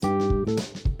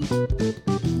Ja,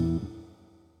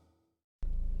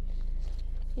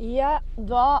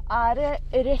 da det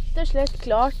rett og slett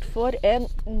klart for en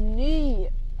ny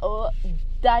og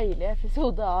deilig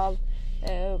episode av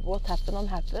What Happened on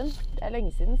Happen. Det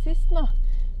lenge siden sist nå.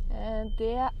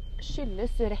 Det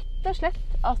skyldes rett og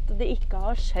slett at det ikke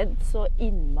har skjedd så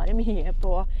innmari mye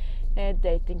på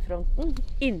datingfronten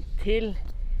inntil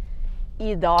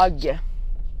i dag.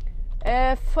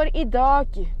 For i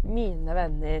dag, mine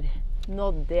venner,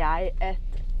 nådde jeg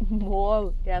et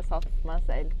mål jeg satt for meg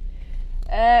selv.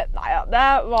 Det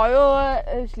var jo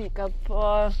slik at på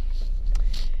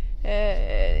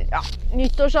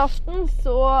nyttårsaften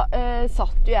så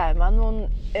satt jeg meg noen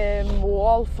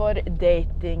mål for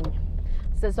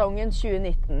dating-sesongen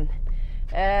 2019.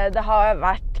 Det har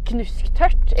vært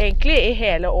knusktørt egentlig i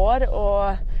hele år,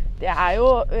 og det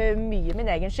jo mye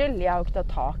min egen skyld. Jeg har jo ikke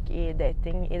tatt tak i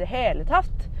dating i det hele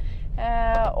tatt,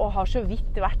 og har så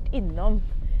vidt vært innom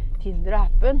Tinder og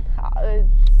Happen.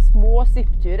 Små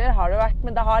sippturer har det vært,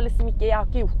 men det har liksom ikke, jeg har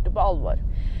ikke gjort det på alvor.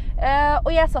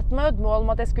 Og jeg satte meg et mål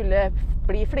om at jeg skulle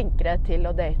bli flinkere til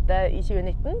å date i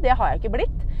 2019. Det har jeg ikke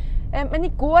blitt. Men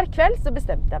i går kveld så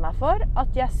bestemte jeg meg for at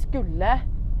jeg skulle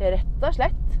rett og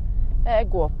slett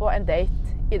gå på en date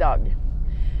i dag.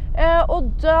 Og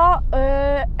da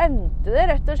endte det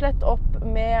rett og slett opp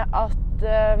med at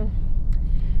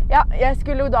jeg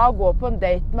skulle jo da gå på en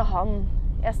date med han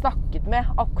jeg snakket med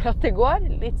akkurat i går.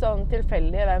 Litt sånn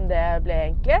tilfeldig hvem det ble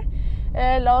egentlig.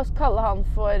 La oss kalle han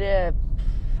for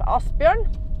Asbjørn.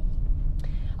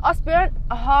 Asbjørn,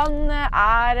 han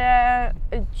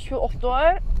 28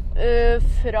 år,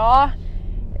 fra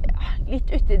litt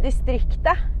ute i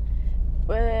distriktet,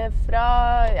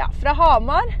 fra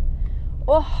Hamar,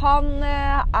 og han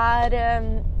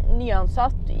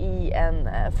nyansatt i en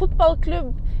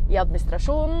fotballklubb, i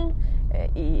administrasjonen,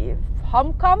 i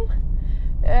HamKam.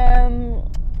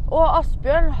 Og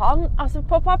Asbjørn, altså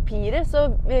på papiret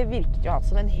så virket jo han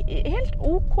som en helt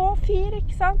ok fyr,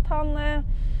 ikke sant? Han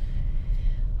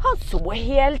så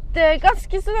helt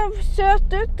ganske så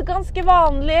søt ut, ganske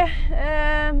vanlig,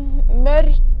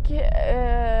 mørk,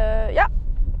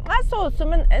 han så ut som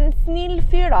en snill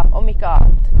fyr da, om ikke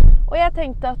annet. Og jeg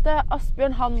tenkte at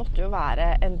Asbjørn, han måtte jo være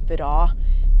en bra,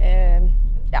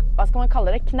 hva skal man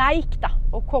kalle det, kneik da,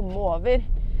 å komme over.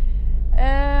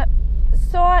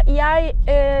 Så jeg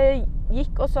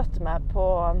gikk og satte meg på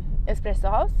Espresso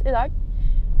House i dag.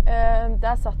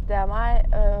 Der satte jeg meg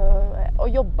og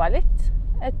jobbet litt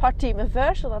et par timer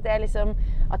før, sånn at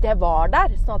jeg var der,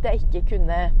 sånn at jeg ikke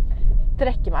kunne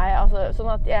trekke meg, altså,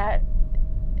 sånn at jeg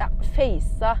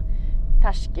feisa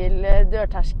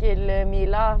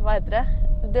dørterskelmila, hva heter det?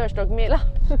 Dørstokkmila,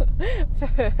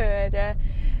 før,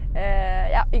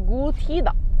 i god tid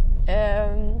da.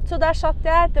 Så der satt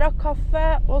jeg, drakk kaffe,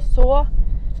 og så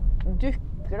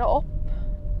dukker det opp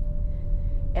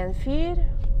en fyr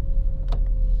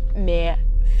med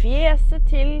fjeset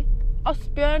til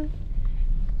Asbjørn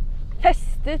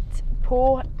festet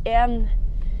på en,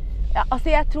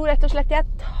 jeg tror rett og slett jeg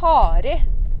tar i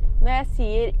når jeg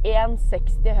sier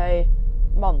 1,60 høy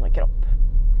mannekropp.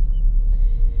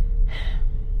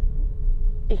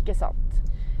 Ikke sant?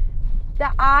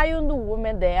 Det jo noe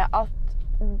med det at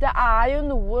det jo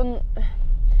noen,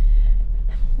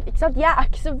 ikke sant? Jeg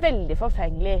ikke så veldig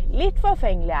forfengelig. Litt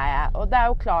forfengelig jeg, og det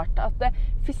jo klart at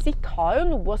fysikk har jo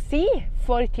noe å si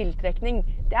for tiltrekning.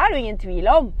 Det det jo ingen tvil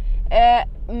om.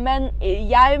 Men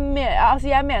jeg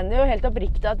mener jo helt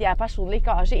oppriktig at jeg personlig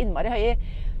ikke har så innmari høye,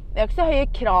 jeg har ikke så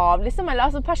høye krav liksom, eller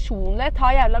altså personlighet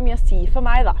har jævla mye å si for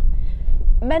meg da.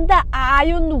 Men det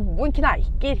jo noen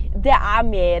kneiker. Det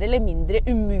mer eller mindre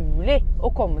umulig å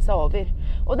komme seg over.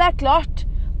 Og det klart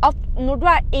at når du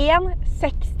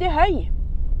 1,60 høy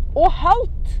og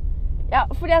halvt,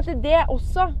 fordi at det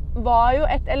også var jo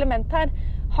et element her.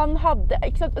 Han hadde,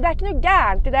 ikke sant? Og det ikke noe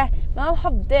gærent i det, men han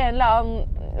hadde en eller annen,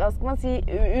 hva skal man si,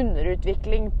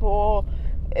 underutvikling på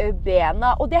bena.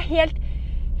 Og det helt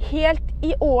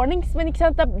i ordnings, men ikke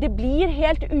sant? Det blir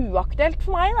helt uaktuelt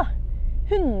for meg da.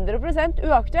 100%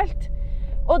 uaktuelt.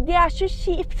 Og det så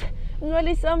kjipt når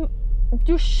liksom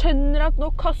du skjønner at nå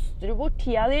kaster du bort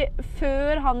tida di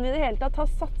før han i det hele tatt har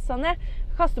satt seg ned.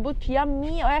 Kaster bort tida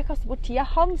mi, og jeg kaster bort tida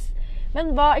hans. Men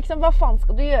hva faen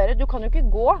skal du gjøre? Du kan jo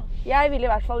ikke gå. Jeg vil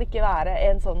i hvert fall ikke være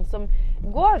en sånn som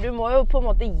går. Du må jo på en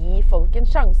måte gi folk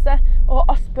en sjanse. Og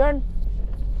Asbjørn,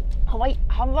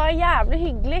 han var jævlig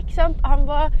hyggelig, ikke sant? Han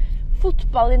var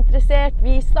fotballinteressert.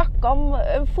 Vi snakket om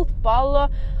fotball,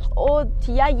 og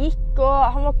tida gikk,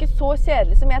 og han var ikke så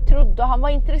kjedelig som jeg trodde. Han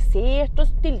var interessert og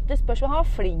stilte spørsmål. Han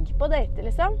var flink på å date,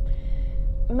 liksom.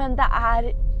 Men det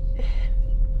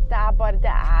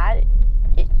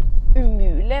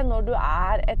umulig umulig når du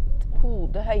et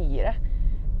hode høyere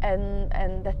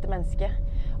enn dette mennesket.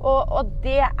 Og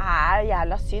det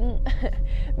jævla synd.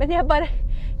 Men jeg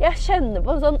kjenner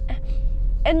på en sånn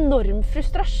enorm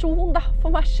frustrasjon da, for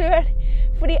meg selv.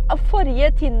 Fordi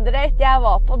forrige Tinder-date jeg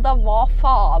var på, da var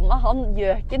faen meg han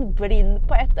gjøken blind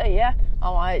på ett øye.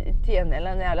 Han var til gjengjeld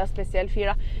en jævla spesiell fyr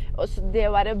da. Og så det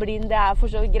å være blind, det for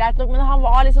så greit nok, men han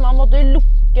var liksom, han måtte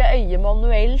lukke øyet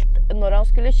manuelt når han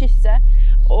skulle kysse.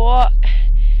 Og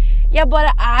jeg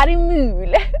bare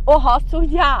umulig å ha så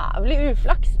jævlig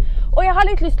uflaks. Og jeg har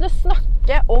litt lyst til å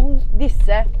snakke om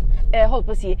disse, holdt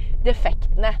på å si,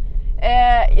 defektene.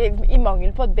 I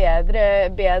mangel på et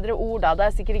bedre ord da.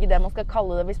 Det sikkert ikke det man skal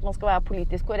kalle det hvis man skal være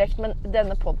politisk korrekt, men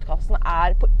denne podcasten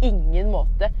på ingen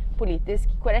måte politisk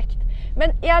korrekt. Men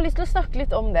jeg har lyst til å snakke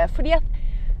litt om det, fordi at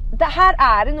det her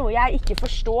det noe jeg ikke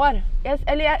forstår.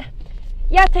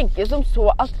 Jeg tenker som så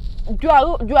at du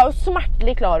jo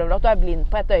smertelig klar over at du blind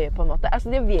på et øye på en måte. Altså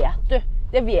det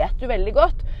vet du veldig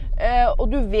godt. Og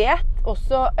du vet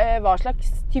også hva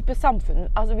slags type samfunn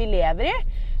altså, vi lever i.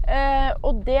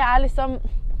 Og det liksom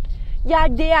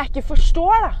det jeg ikke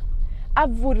forstår da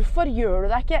hvorfor gjør du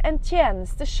deg ikke en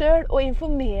tjeneste selv og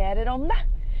informerer om det?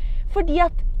 Fordi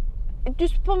at du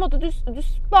på en måte du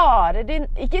sparer din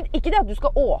ikke det at du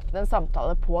skal åpne en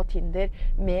samtale på Tinder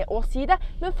med å si det,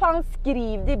 men faen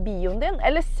skriv det i bioen din,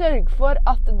 eller sørg for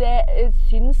at det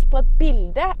syns på et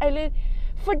bilde, eller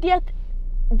fordi at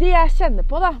det jeg kjenner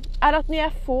på da at når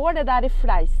jeg får det der i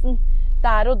fleisen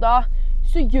der og da,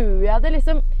 så gjør jeg det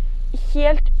liksom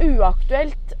helt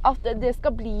uaktuelt at det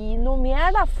skal bli noe mer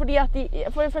da, fordi at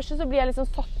for det første så blir jeg liksom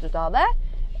satt ut av det,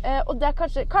 og det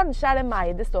kanskje det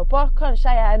meg det står på,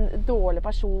 kanskje jeg en dårlig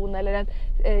person, eller en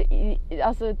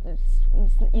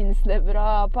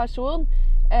innsnevra person,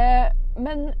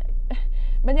 men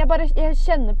jeg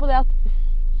kjenner på det at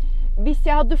hvis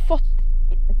jeg hadde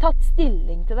tatt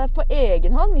stilling til det på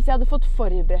egen hånd, hvis jeg hadde fått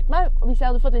forberedt meg, hvis jeg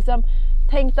hadde fått liksom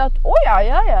tenkt at,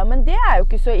 ja, men det jo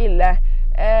ikke så ille,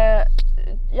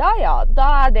 ja,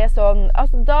 da det sånn,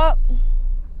 altså da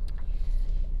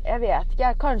jeg vet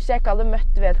ikke, kanskje jeg ikke hadde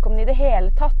møtt vedkommende i det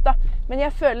hele tatt da, men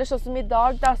jeg føler sånn som i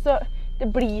dag da, så det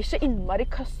blir så innmari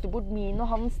kaste bort min og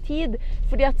hans tid,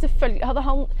 fordi at selvfølgelig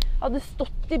hadde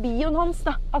stått i bioen hans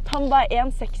da, at han var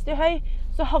 1,60 høy,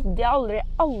 så hadde jeg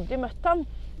aldri møtt han.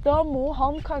 Da må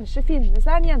han kanskje finne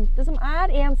seg en jente som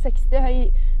 1,60 høy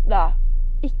da,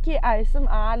 ikke ei som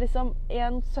liksom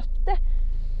 1,70,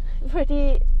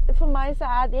 fordi for meg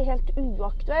så det helt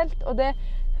uaktuelt, og det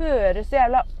høres så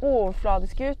jævla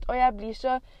overfladisk ut, og jeg blir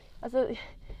så, altså,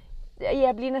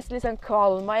 jeg blir nesten litt sånn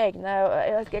kvalm av egne,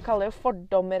 jeg skal kalle det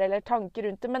fordommer eller tanker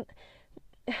rundt det, men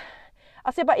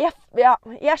altså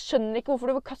jeg skjønner ikke hvorfor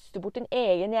du vil kaste bort din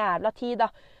egen jævla tid da,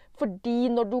 fordi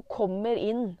når du kommer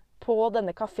inn på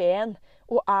denne kaféen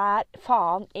og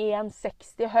faen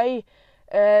 1,60 høy,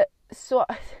 så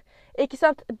ikke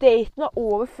sant, daten var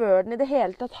over før den i det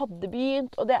hele tatt hadde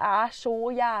begynt, og det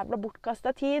så jævla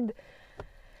bortkastet tid.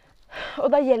 Og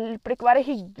da hjelper det ikke å være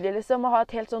hyggelig liksom, å ha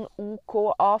et helt sånn OK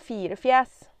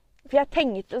A4-fjes. For jeg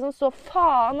tenkte sånn så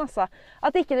faen altså,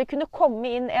 at ikke det kunne komme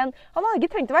inn han hadde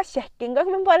ikke trengt å være kjekk engang,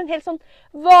 men bare en helt sånn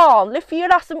vanlig fyr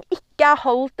da, som ikke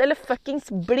halvt eller fuckings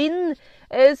blind,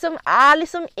 som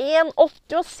liksom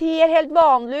 1,80 og ser helt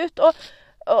vanlig ut,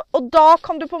 og da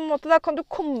kan du på en måte, da kan du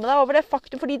komme deg over det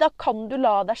faktum, fordi da kan du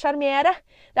la deg sjarmere.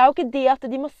 Det jo ikke det at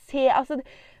de må se, altså,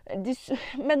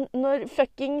 men når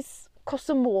fuckings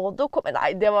Cosimodo kommer,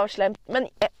 nei, det var slemt, men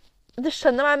du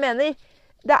skjønner hva jeg mener.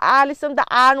 Det liksom, det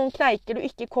noen kneiker du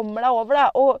ikke kommer deg over da,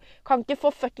 og kan ikke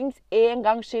for fuckings en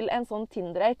gang skyld en sånn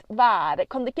Tinder-date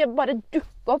kan det ikke bare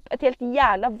dukke opp et helt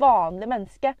jævla vanlig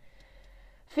menneske?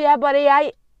 For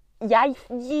jeg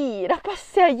gir opp,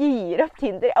 ass. Jeg gir opp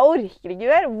Tinder. Jeg orker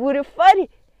ikke mer.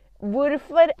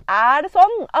 Hvorfor det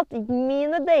sånn at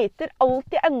mine dater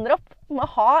alltid ender opp med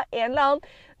å ha en eller annen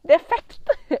defekt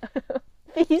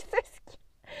fysisk?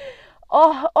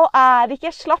 Og det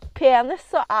ikke slapp penis,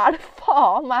 så det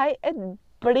faen meg et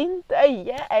blindt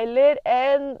øye eller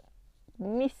en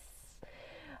jeg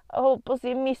holdt på å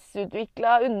si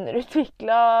misutviklet,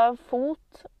 underutviklet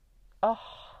fot.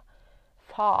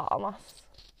 Faen ass.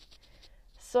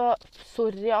 Så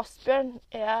sorry Asbjørn,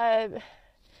 jeg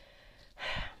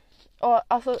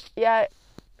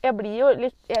blir jo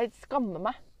litt, jeg skammer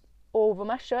meg over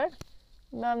meg selv,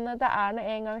 men det nå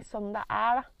en gang sånn det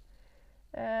da.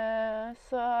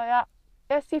 Så ja,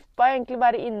 jeg sippet egentlig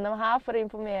bare innom her for å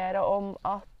informere om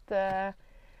at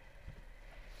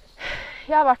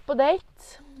jeg har vært på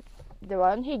date. Det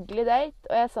var en hyggelig date,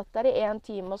 og jeg satt der i 1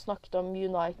 time og snakket om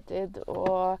United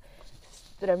og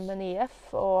Strømmen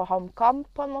IF og HamKam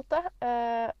på en måte.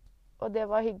 og det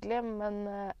var hyggelig, men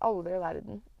aldri i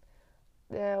verden.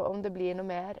 Om det blir noe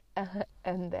mer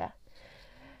enn det.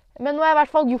 Men nå har jeg i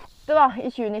hvert fall gjort det da, i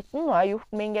 2019. Nå har jeg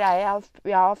gjort min greie.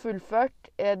 Jeg har fullført.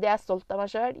 Det er jeg stolt av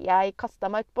meg selv. Jeg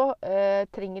kastet meg ut på.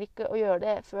 Trenger ikke å gjøre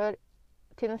det før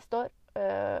til neste år.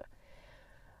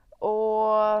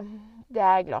 Og det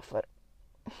er jeg glad for.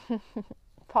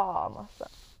 Faen, altså.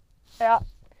 Ja.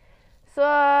 Så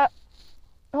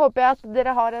håper jeg at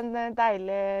dere har en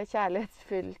deilig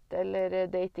kjærlighetsfylt,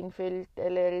 eller datingfylt,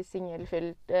 eller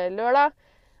singelfylt lørdag.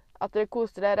 At dere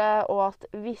koser dere, og at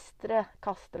hvis dere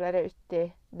kaster dere ut i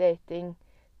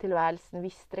datingtilværelsen,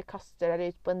 hvis dere kaster dere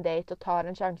ut på en date og tar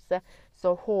en sjanse,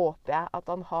 så håper jeg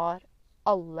at han har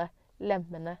alle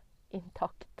lemmene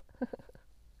intakt.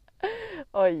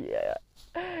 Oi, oi, oi.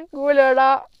 God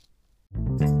lørdag!